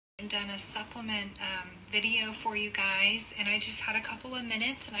done a supplement video for you guys, and I just had a couple of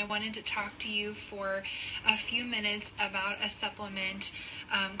minutes and I wanted to talk to you for a few minutes about a supplement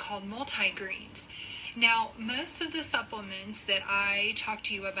called MultiGreens. Now, most of the supplements that I talk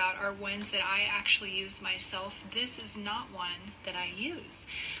to you about are ones that I actually use myself. This is not one that I use,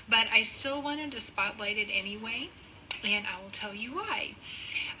 but I still wanted to spotlight it anyway, and I will tell you why.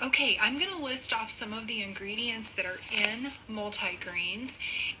 Okay, I'm going to list off some of the ingredients that are in MultiGreens.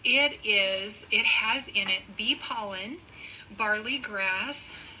 It has in it bee pollen, barley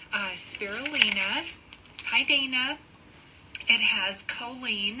grass, spirulina. Hi, Dana. It has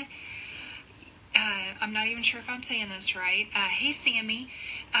choline. I'm not even sure if I'm saying this right. Hey, Sammy.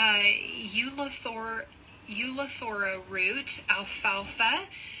 Eulathora root, alfalfa.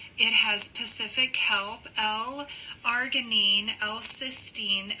 It has Pacific kelp, L-arginine,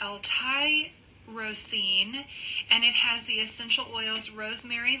 L-cysteine, L-tyrosine, and it has the essential oils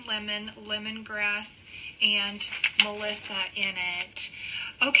rosemary, lemon, lemongrass, and melissa in it.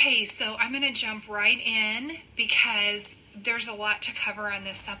 Okay, so I'm going to jump right in because there's a lot to cover on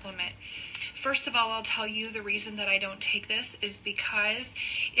this supplement. First of all, I'll tell you the reason that I don't take this is because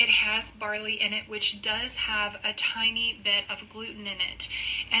it has barley in it, which does have a tiny bit of gluten in it.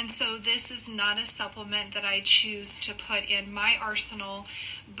 And so this is not a supplement that I choose to put in my arsenal,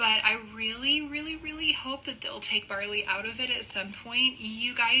 but I really, really, really hope that they'll take barley out of it at some point.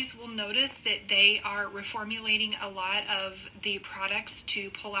 You guys will notice that they are reformulating a lot of the products to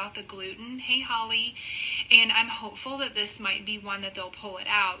pull out the gluten. Hey, Holly. And I'm hopeful that this might be one that they'll pull it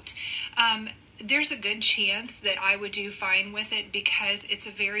out. There's a good chance that I would do fine with it because it's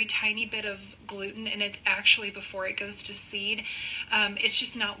a very tiny bit of gluten and it's actually before it goes to seed. It's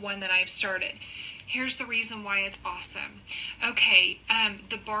just not one that I've started. Here's the reason why it's awesome. Okay,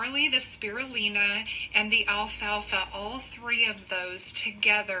 the barley, the spirulina, and the alfalfa, all three of those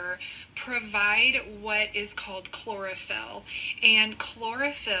together provide what is called chlorophyll. And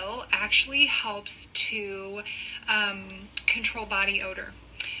chlorophyll actually helps to control body odor.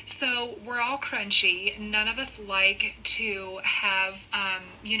 So we're all crunchy. None of us like to have,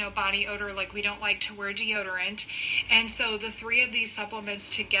 body odor. Like we don't like to wear deodorant. And so the three of these supplements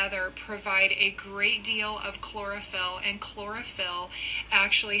together provide a great deal of chlorophyll, and chlorophyll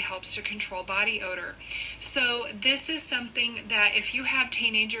actually helps to control body odor. So this is something that if you have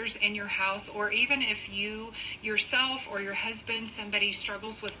teenagers in your house, or even if you yourself or your husband, somebody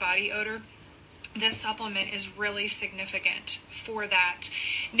struggles with body odor, this supplement is really significant for that.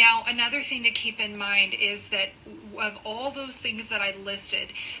 Now, another thing to keep in mind is that of all those things that I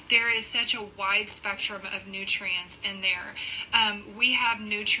listed, there is such a wide spectrum of nutrients in there. We have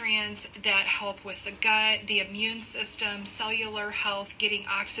nutrients that help with the gut, the immune system, cellular health, getting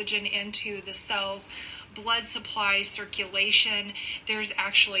oxygen into the cells, blood supply, circulation. There's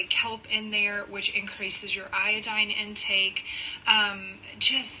actually kelp in there, which increases your iodine intake.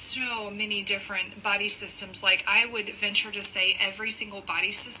 Just so many different body systems. Like I would venture to say every single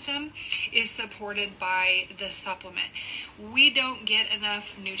body system is supported by this supplement. We don't get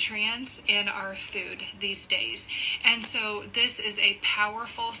enough nutrients in our food these days. And so this is a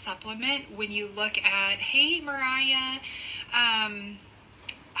powerful supplement when you look at, hey, Mariah,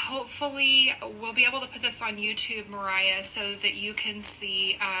 hopefully we'll be able to put this on YouTube, Mariah, so that you can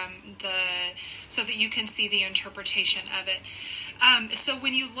see the interpretation of it. So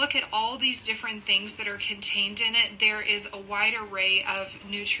when you look at all these different things that are contained in it, there is a wide array of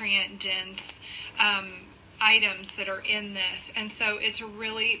nutrient-dense items that are in this. And so it's a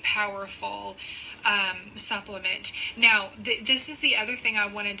really powerful supplement. Now, this is the other thing I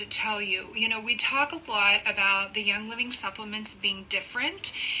wanted to tell you. You know, we talk a lot about the Young Living supplements being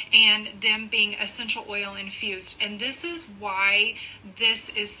different and them being essential oil infused. And this is why this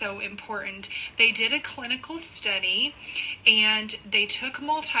is so important. They did a clinical study and they took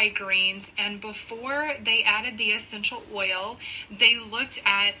MultiGreens, and before they added the essential oil, they looked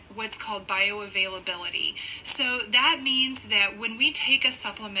at what's called bioavailability. So that means that when we take a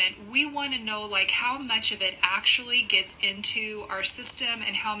supplement, we want to know like how much of it actually gets into our system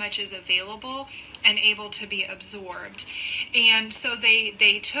and how much is available and able to be absorbed. And so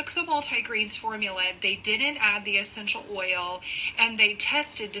they took the MultiGreens formula, they didn't add the essential oil, and they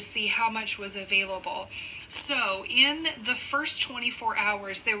tested to see how much was available. So in the first 24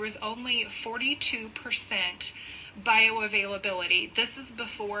 hours, there was only 42% bioavailability. This is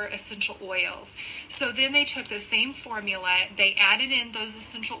before essential oils. So then they took the same formula, they added in those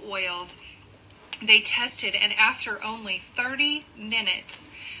essential oils, they tested, and after only 30 minutes,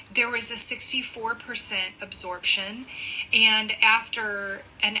 there was a 64% absorption, and after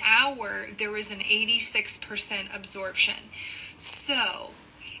an hour, there was an 86% absorption. So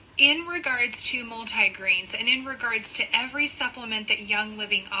in regards to multigreens and in regards to every supplement that Young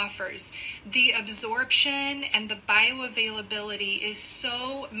Living offers, the absorption and the bioavailability is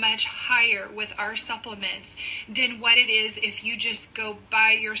so much higher with our supplements than what it is if you just go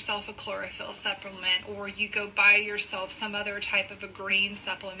buy yourself a chlorophyll supplement or you go buy yourself some other type of a green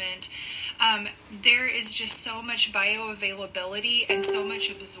supplement. There is just so much bioavailability and so much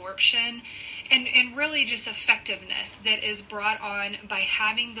absorption and really just effectiveness that is brought on by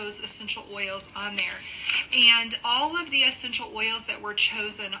having those essential oils on there. And all of the essential oils that were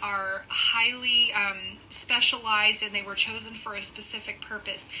chosen are highly specialized, and they were chosen for a specific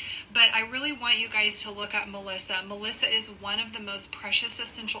purpose. But I really want you guys to look at Melissa. Melissa is one of the most precious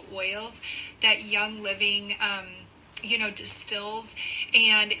essential oils that Young Living distills,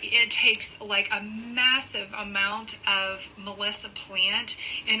 and it takes like a massive amount of Melissa plant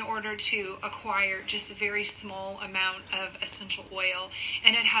in order to acquire just a very small amount of essential oil,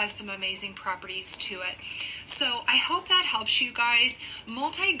 and it has some amazing properties to it. So I hope that helps you guys.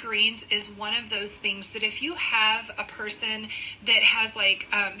 MultiGreens is one of those things that if you have a person that has like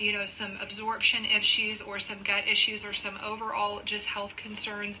some absorption issues or some gut issues or some overall just health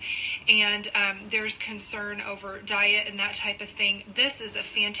concerns, and there's concern over diet and that type of thing, this is a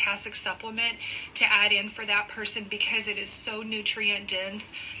fantastic supplement to add in for that person because it is so nutrient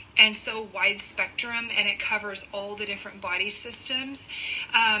dense and so wide spectrum, and it covers all the different body systems,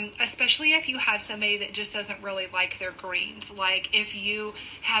 especially if you have somebody that just doesn't really like their greens. Like if you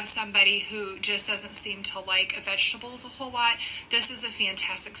have somebody who just doesn't seem to like vegetables a whole lot, this is a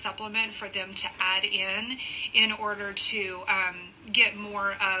fantastic supplement for them to add in order to get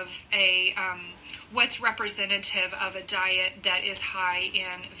more of a what's representative of a diet that is high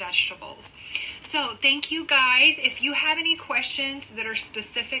in vegetables. So thank you guys. If you have any questions that are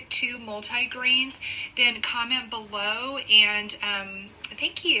specific to multigreens, then comment below, and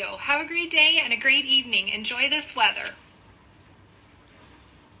thank you. Have a great day and a great evening. Enjoy this weather.